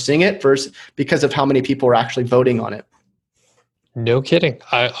people are seeing it first because of how many people are actually voting on it. No kidding.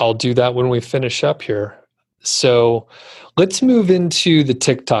 I'll do that when we finish up here. So let's move into the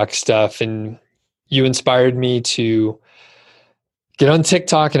TikTok stuff. And you inspired me to get on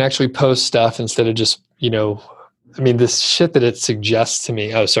TikTok and actually post stuff instead of just, this shit that it suggests to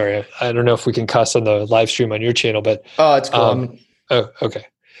me. Oh, sorry. I don't know if we can cuss on the live stream on your channel, but. Oh, it's cool. Oh, okay.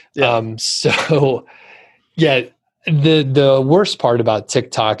 Yeah. So yeah, the worst part about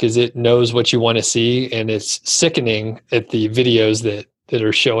TikTok is it knows what you want to see, and it's sickening at the videos that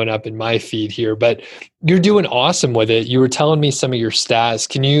are showing up in my feed here, but you're doing awesome with it. You were telling me some of your stats.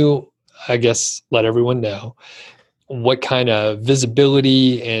 Can you, I guess, let everyone know what kind of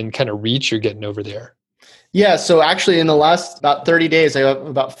visibility and kind of reach you're getting over there? Yeah. So actually in the last about 30 days, I have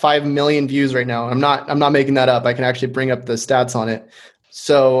about 5 million views right now. I'm not making that up. I can actually bring up the stats on it.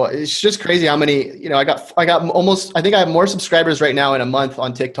 So it's just crazy how many, I got almost, I think I have more subscribers right now in a month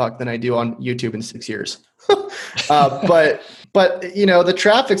on TikTok than I do on YouTube in 6 years. But the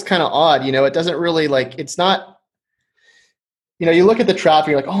traffic's kind of odd. It doesn't really like, it's not, you look at the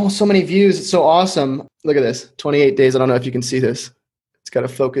traffic, you're like, oh, so many views. It's so awesome. Look at this, 28 days. I don't know if you can see this. It's got to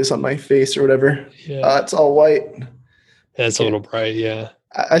focus on my face or whatever. Yeah. It's all white. Yeah, it's a little bright. Yeah.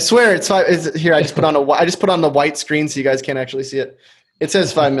 I swear it's here. I just put on the white screen so you guys can't actually see it. It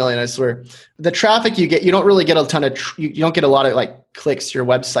says 5 million, I swear. The traffic you get, you don't really get a ton of, you don't get a lot of like clicks to your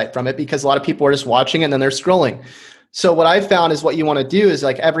website from it because a lot of people are just watching it and then they're scrolling. So what I found is what you want to do is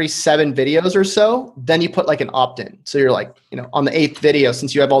like every 7 videos or so, then you put like an opt-in. So you're like, on the 8th video,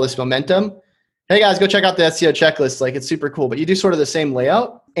 since you have all this momentum, hey guys, go check out the SEO checklist. Like it's super cool, but you do sort of the same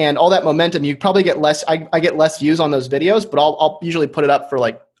layout. and all that momentum, you probably get less. I get less views on those videos, but I'll usually put it up for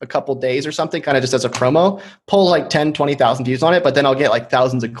like a couple days or something, kind of just as a promo, pull like 10, 20,000 views on it, but then I'll get like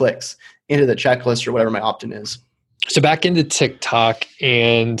thousands of clicks into the checklist or whatever my opt-in is. So back into TikTok,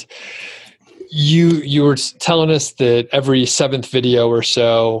 and you were telling us that every 7th video or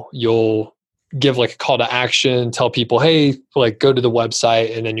so, you'll give like a call to action, tell people, hey, like go to the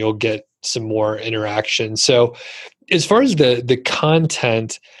website, and then you'll get some more interaction. So as far as the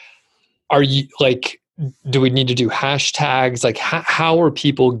content, are you like, do we need to do hashtags? Like how are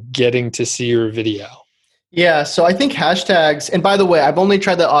people getting to see your video? Yeah. So I think hashtags, and by the way, I've only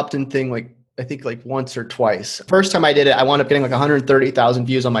tried the opt-in thing like, I think like once or twice. First time I did it, I wound up getting like 130,000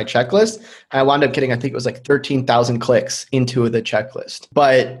 views on my checklist. And I wound up getting, I think it was like 13,000 clicks into the checklist.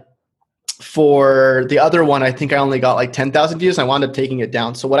 But for the other one, I think I only got like 10,000 views. I wound up taking it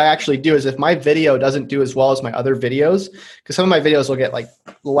down. So what I actually do is if my video doesn't do as well as my other videos, because some of my videos will get like,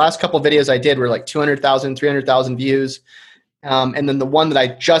 the last couple of videos I did were like 200,000, 300,000 views. And then the one that I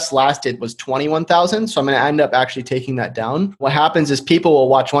just last did was 21,000. So I'm going to end up actually taking that down. What happens is people will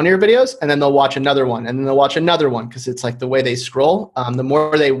watch one of your videos and then they'll watch another one and then they'll watch another one, because it's like the way they scroll. The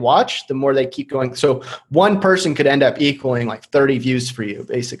more they watch, the more they keep going. So one person could end up equaling like 30 views for you,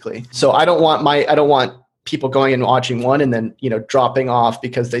 basically. So I don't want people going and watching one and then, dropping off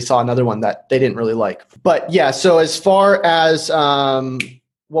because they saw another one that they didn't really like. But yeah, so as far as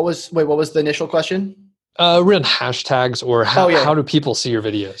what was the initial question? Around hashtags, or how do people see your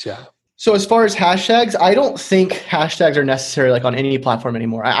videos? Yeah. So as far as hashtags, I don't think hashtags are necessary like on any platform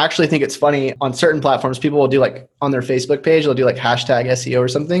anymore. I actually think it's funny on certain platforms, people will do like on their Facebook page, they'll do like hashtag SEO or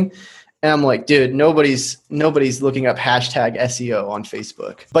something. And I'm like, dude, nobody's looking up hashtag SEO on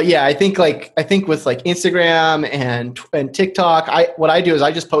Facebook. But yeah, I think with like Instagram and TikTok, what I do is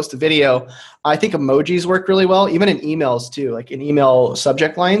I just post a video. I think emojis work really well, even in emails too, like in email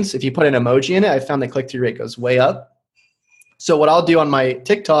subject lines. If you put an emoji in it, I found the click-through rate goes way up. So what I'll do on my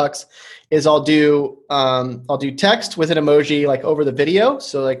TikToks is I'll do text with an emoji like over the video.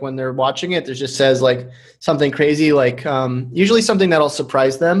 So like when they're watching it, there just says like something crazy, like usually something that'll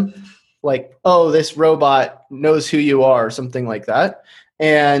surprise them. Like, oh, this robot knows who you are, or something like that.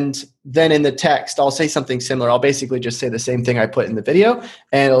 And then in the text, I'll say something similar. I'll basically just say the same thing I put in the video,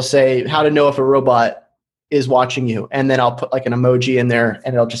 and it'll say how to know if a robot is watching you. And then I'll put like an emoji in there,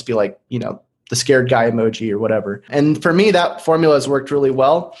 and it'll just be like, the scared guy emoji or whatever. And for me, that formula has worked really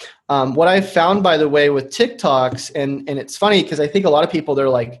well. What I've found, by the way, with TikToks, and it's funny because I think a lot of people,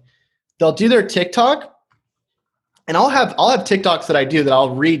 they'll do their TikTok, and I'll have TikToks that I do that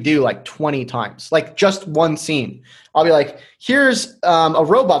I'll redo like 20 times, like just one scene. I'll be like, here's a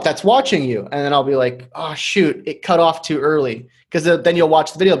robot that's watching you. And then I'll be like, oh, shoot, it cut off too early. Because then you'll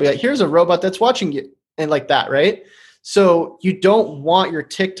watch the video, be like, here's a robot that's watching you. And like that, right? So you don't want your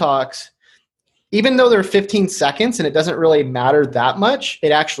TikToks, even though they're 15 seconds and it doesn't really matter that much,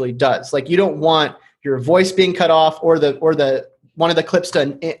 it actually does. Like you don't want your voice being cut off or the one of the clips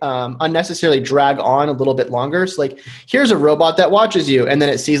to unnecessarily drag on a little bit longer. So like, here's a robot that watches you, and then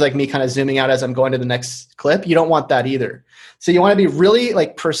it sees like me kind of zooming out as I'm going to the next clip. You don't want that either. So you want to be really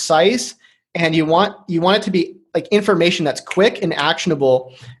like precise, and you want it to be like information that's quick and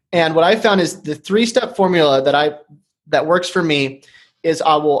actionable. And what I found is the 3-step formula that works for me is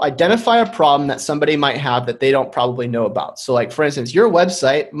I will identify a problem that somebody might have that they don't probably know about. So like, for instance, your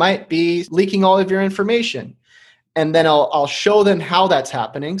website might be leaking all of your information. And then I'll show them how that's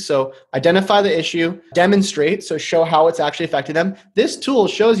happening. So identify the issue, demonstrate, so show how it's actually affecting them. This tool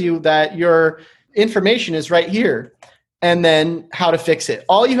shows you that your information is right here, and then how to fix it.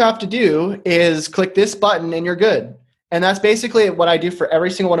 All you have to do is click this button and you're good. And that's basically what I do for every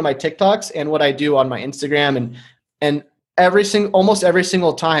single one of my TikToks and what I do on my Instagram, and almost every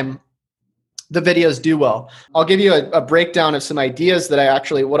single time the videos do well. I'll give you a breakdown of some ideas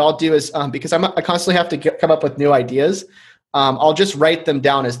that what I'll do is, because I constantly have to come up with new ideas, I'll just write them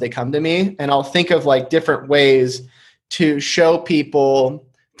down as they come to me, and I'll think of like different ways to show people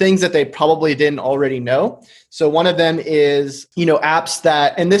things that they probably didn't already know. So one of them is, apps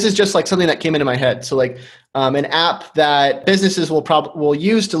that, and this is just like something that came into my head. So like an app that businesses will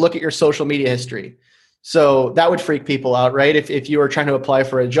use to look at your social media history. So that would freak people out, right? If you were trying to apply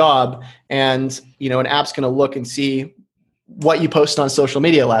for a job and, an app's going to look and see what you posted on social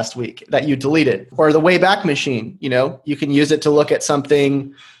media last week that you deleted, or the Wayback Machine, you can use it to look at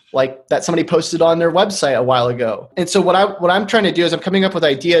something like that somebody posted on their website a while ago. And so what I'm trying to do is I'm coming up with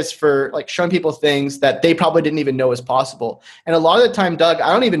ideas for like showing people things that they probably didn't even know was possible. And a lot of the time, Doug,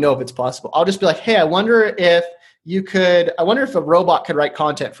 I don't even know if it's possible. I'll just be like, hey, I wonder if a robot could write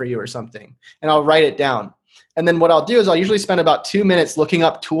content for you or something. And I'll write it down. And then what I'll do is I'll usually spend about 2 minutes looking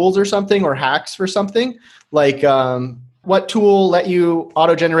up tools or something, or hacks for something, like what tool let you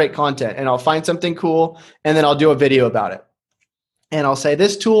auto-generate content, and I'll find something cool, and then I'll do a video about it. And I'll say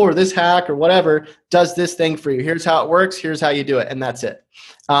this tool or this hack or whatever does this thing for you. Here's how it works. Here's how you do it. And that's it.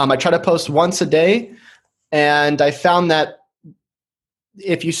 I try to post once a day. And I found that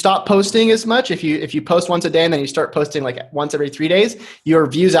if you stop posting as much, if you post once a day and then you start posting like once every 3 days, your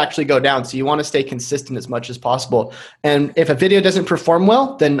views actually go down. So you want to stay consistent as much as possible. And if a video doesn't perform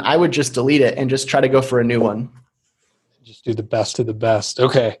well, then I would just delete it and just try to go for a new one. Just do the best of the best.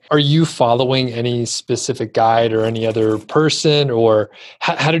 Okay. Are you following any specific guide or any other person, or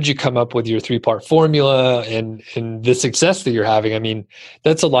how did you come up with your 3-part formula and the success that you're having? I mean,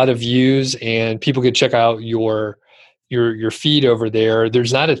 that's a lot of views, and people could check out your feed over there.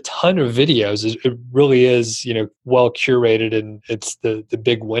 There's not a ton of videos. It really is, well curated, and it's the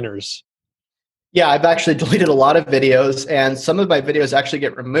big winners. Yeah, I've actually deleted a lot of videos, and some of my videos actually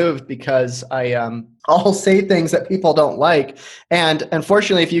get removed because I'll say things that people don't like. And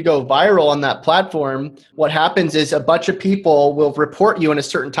unfortunately, if you go viral on that platform, what happens is a bunch of people will report you in a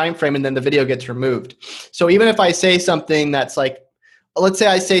certain time frame, and then the video gets removed. So even if I say something that's like, let's say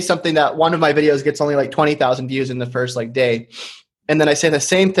I say something that one of my videos gets only like 20,000 views in the first day, and then I say the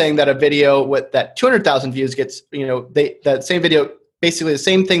same thing that a video with that 200,000 views gets, that same video, basically the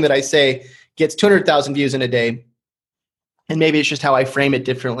same thing that I say gets 200,000 views in a day. And maybe it's just how I frame it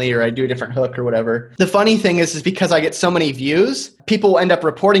differently, or I do a different hook or whatever. The funny thing is because I get so many views, people will end up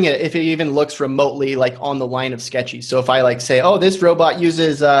reporting it if it even looks remotely like on the line of sketchy. So if I like say, oh, this robot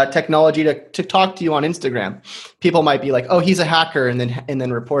uses technology to talk to you on Instagram, people might be like, oh, he's a hacker, and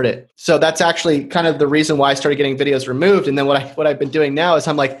then report it. So that's actually kind of the reason why I started getting videos removed. And then what I've been doing now is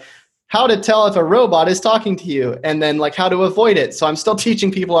I'm like, how to tell if a robot is talking to you, and then like how to avoid it. So I'm still teaching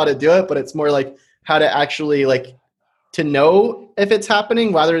people how to do it, but it's more like how to actually like to know if it's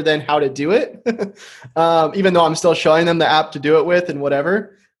happening rather than how to do it. Even though I'm still showing them the app to do it with and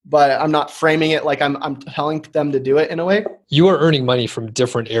whatever, but I'm not framing it like I'm telling them to do it in a way. You are earning money from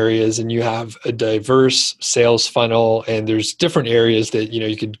different areas, and you have a diverse sales funnel, and there's different areas that,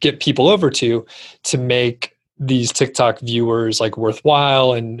 you could get people over to make these TikTok viewers like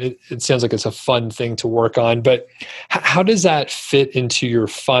worthwhile. And it sounds like it's a fun thing to work on, but how does that fit into your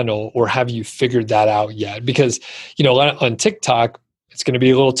funnel, or have you figured that out yet? Because, on TikTok, it's going to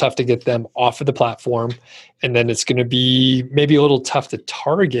be a little tough to get them off of the platform. And then it's going to be maybe a little tough to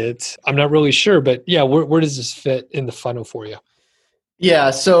target. I'm not really sure, but yeah, where does this fit in the funnel for you?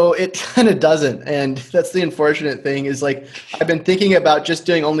 Yeah, so it kind of doesn't. And that's the unfortunate thing is like, I've been thinking about just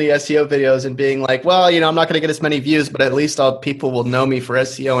doing only SEO videos and being like, well, I'm not going to get as many views, but at least people will know me for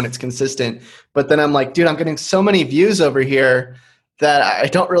SEO and it's consistent. But then I'm like, dude, I'm getting so many views over here that I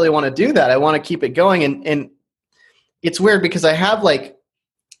don't really want to do that. I want to keep it going. And it's weird because I have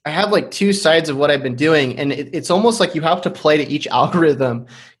like two sides of what I've been doing. And it's almost like you have to play to each algorithm.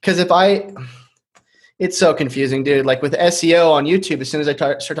 Because it's so confusing, dude. Like with SEO on YouTube, as soon as I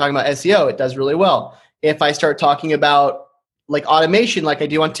start talking about SEO, it does really well. If I start talking about like automation, like I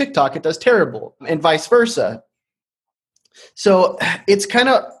do on TikTok, it does terrible, and vice versa. So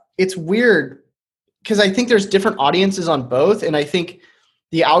it's weird because I think there's different audiences on both. And I think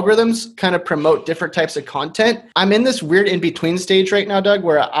the algorithms kind of promote different types of content. I'm in this weird in-between stage right now, Doug,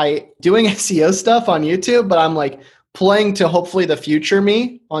 where I doing SEO stuff on YouTube, but I'm like playing to hopefully the future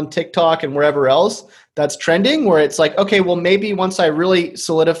me on TikTok and wherever else that's trending, where it's like, okay, well, maybe once I really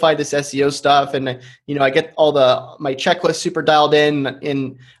solidify this SEO stuff and, I get my checklist super dialed in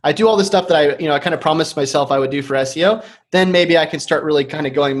and I do all the stuff that I kind of promised myself I would do for SEO, then maybe I can start really kind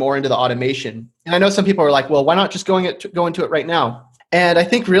of going more into the automation. And I know some people are like, well, why not just go into it right now? And I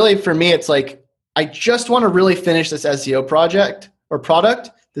think really for me, it's like, I just want to really finish this SEO project or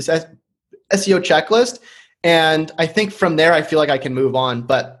product, this SEO checklist. And I think from there, I feel like I can move on,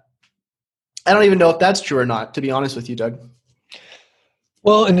 but I don't even know if that's true or not, to be honest with you, Doug.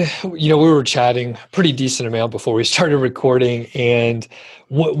 Well, and we were chatting pretty decent amount before we started recording, and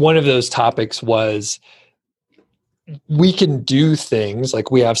one of those topics was we can do things like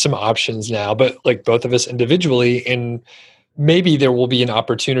we have some options now, but like both of us individually, and maybe there will be an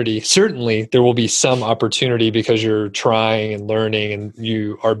opportunity. Certainly there will be some opportunity because you're trying and learning and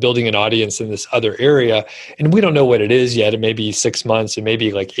you are building an audience in this other area. And we don't know what it is yet. It may be 6 months, it may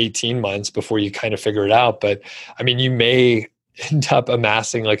be like 18 months before you kind of figure it out. But I mean, you may end up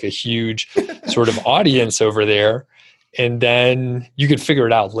amassing like a huge sort of audience over there, and then you could figure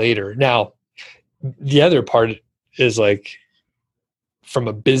it out later. Now, the other part is like, from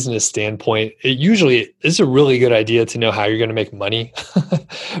a business standpoint, it usually is a really good idea to know how you're going to make money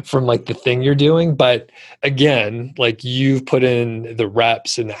from like the thing you're doing. But again, like you've put in the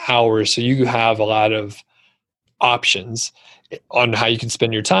reps and the hours, so you have a lot of options on how you can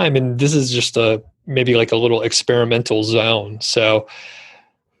spend your time. And this is just maybe like a little experimental zone. So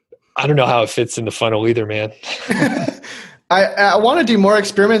I don't know how it fits in the funnel either, man. I want to do more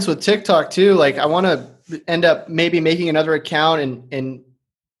experiments with TikTok too. Like I want to end up maybe making another account, and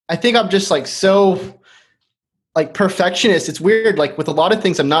I think I'm just like so like perfectionist. It's weird. Like with a lot of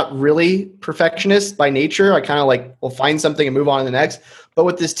things, I'm not really perfectionist by nature. I kind of like will find something and move on to the next. But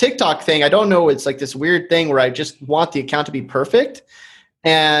with this TikTok thing, I don't know. It's like this weird thing where I just want the account to be perfect.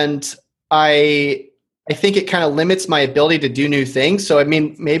 And I think it kind of limits my ability to do new things. So, I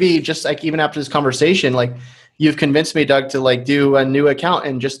mean, maybe just like even after this conversation, like you've convinced me, Doug, to like do a new account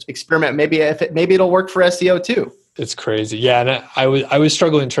and just experiment. Maybe it'll work for SEO too. It's crazy. Yeah. And I was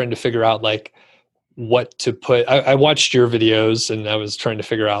struggling trying to figure out like what to put. I watched your videos and I was trying to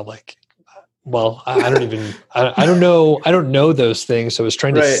figure out like, well, I don't know those things. So I was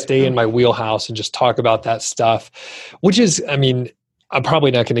trying to stay in my wheelhouse and just talk about that stuff, which is, I mean, I'm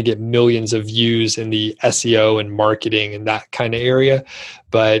probably not going to get millions of views in the SEO and marketing and that kind of area.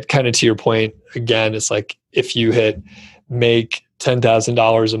 But kind of to your point, again, it's like if you make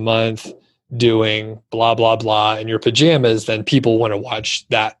 $10,000 a month doing blah, blah, blah in your pajamas, then people want to watch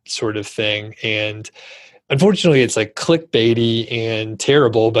that sort of thing. And unfortunately, it's like clickbaity and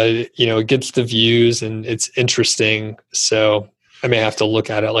terrible, but it gets the views and it's interesting. So I may have to look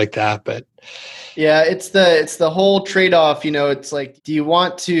at it like that, but yeah, it's the whole trade-off. It's like, do you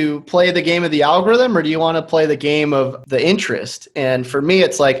want to play the game of the algorithm or do you want to play the game of the interest? And for me,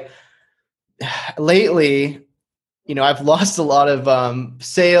 it's like lately, I've lost a lot of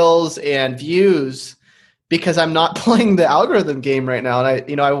sales and views because I'm not playing the algorithm game right now.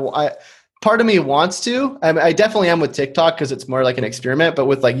 And I part of me wants to. I definitely am with TikTok because it's more like an experiment. But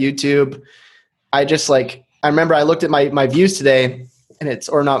with like YouTube, I remember I looked at my views today. And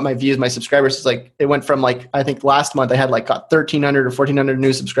my subscribers. It's like, it went from like, I think last month I had like got 1,300 or 1,400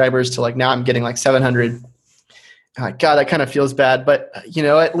 new subscribers to like, now I'm getting like 700. God, that kind of feels bad. But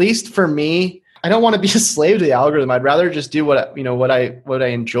at least for me, I don't want to be a slave to the algorithm. I'd rather just do what I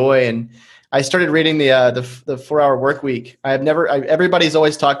enjoy. And I started reading the 4-Hour Work Week. Everybody's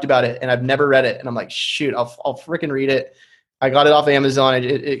always talked about it and I've never read it. And I'm like, shoot, I'll freaking read it. I got it off Amazon.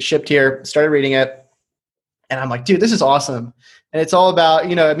 It shipped here, started reading it. And I'm like, dude, this is awesome. And it's all about,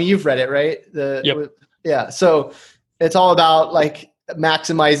 you've read it, right? Yep. Yeah. So it's all about like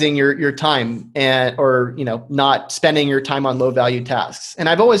maximizing your time or not spending your time on low value tasks. And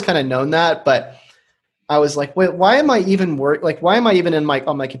I've always kind of known that, but I was like, wait, why am I even on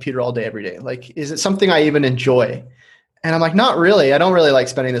my computer all day, every day? Like, is it something I even enjoy? And I'm like, not really. I don't really like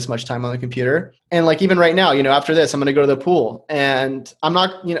spending this much time on the computer. And like, even right now, after this, I'm going to go to the pool and I'm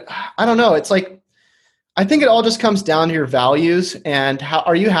not, I don't know. It's like, I think it all just comes down to your values and how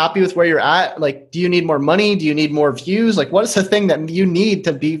are you happy with where you're at? Like, do you need more money? Do you need more views? Like, what is the thing that you need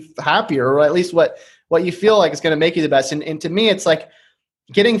to be happier, or at least what you feel like is going to make you the best? And to me, it's like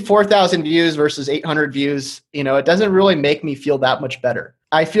getting 4,000 views versus 800 views. It doesn't really make me feel that much better.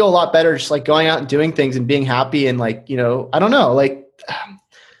 I feel a lot better just like going out and doing things and being happy and like, I don't know, like,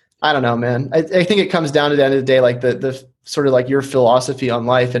 I don't know, man. I think it comes down to the end of the day, like the sort of like your philosophy on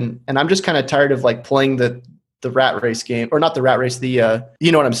life. And I'm just kind of tired of like playing the rat race game, or not the rat race, the,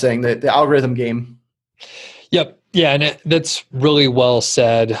 you know what I'm saying? The algorithm game. Yep. Yeah. And that's really well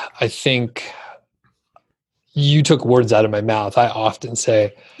said. I think you took words out of my mouth. I often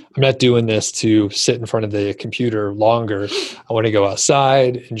say, I'm not doing this to sit in front of the computer longer. I want to go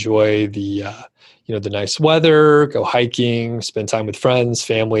outside, enjoy the nice weather, go hiking, spend time with friends,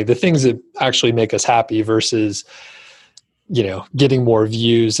 family, the things that actually make us happy versus, getting more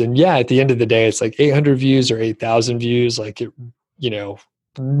views. And yeah, at the end of the day, it's like 800 views or 8,000 views. Like it,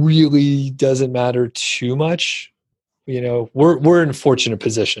 really doesn't matter too much. We're in a fortunate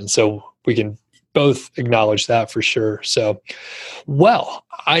position, so we can both acknowledge that for sure. So, well,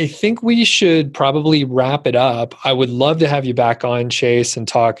 I think we should probably wrap it up. I would love to have you back on, Chase, and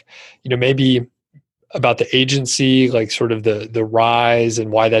talk, maybe about the agency, like sort of the rise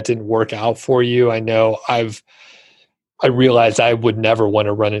and why that didn't work out for you. I know I realized I would never want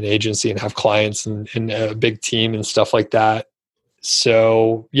to run an agency and have clients and a big team and stuff like that.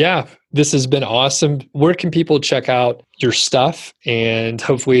 So yeah, this has been awesome. Where can people check out your stuff and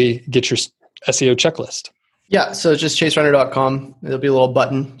hopefully get your SEO checklist? Yeah. So just chasereiner.com. There'll be a little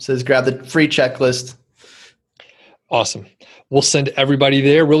button that says grab the free checklist. Awesome. We'll send everybody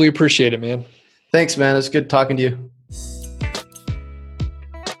there. Really appreciate it, man. Thanks, man. It's good talking to you.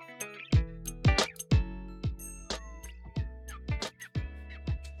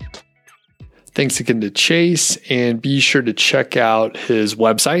 Thanks again to Chase, and be sure to check out his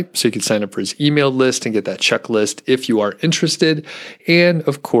website so you can sign up for his email list and get that checklist if you are interested. And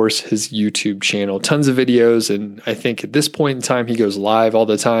of course, his YouTube channel, tons of videos. And I think at this point in time, he goes live all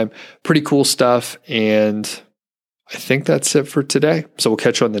the time. Pretty cool stuff. And I think that's it for today. So we'll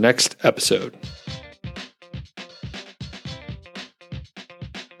catch you on the next episode.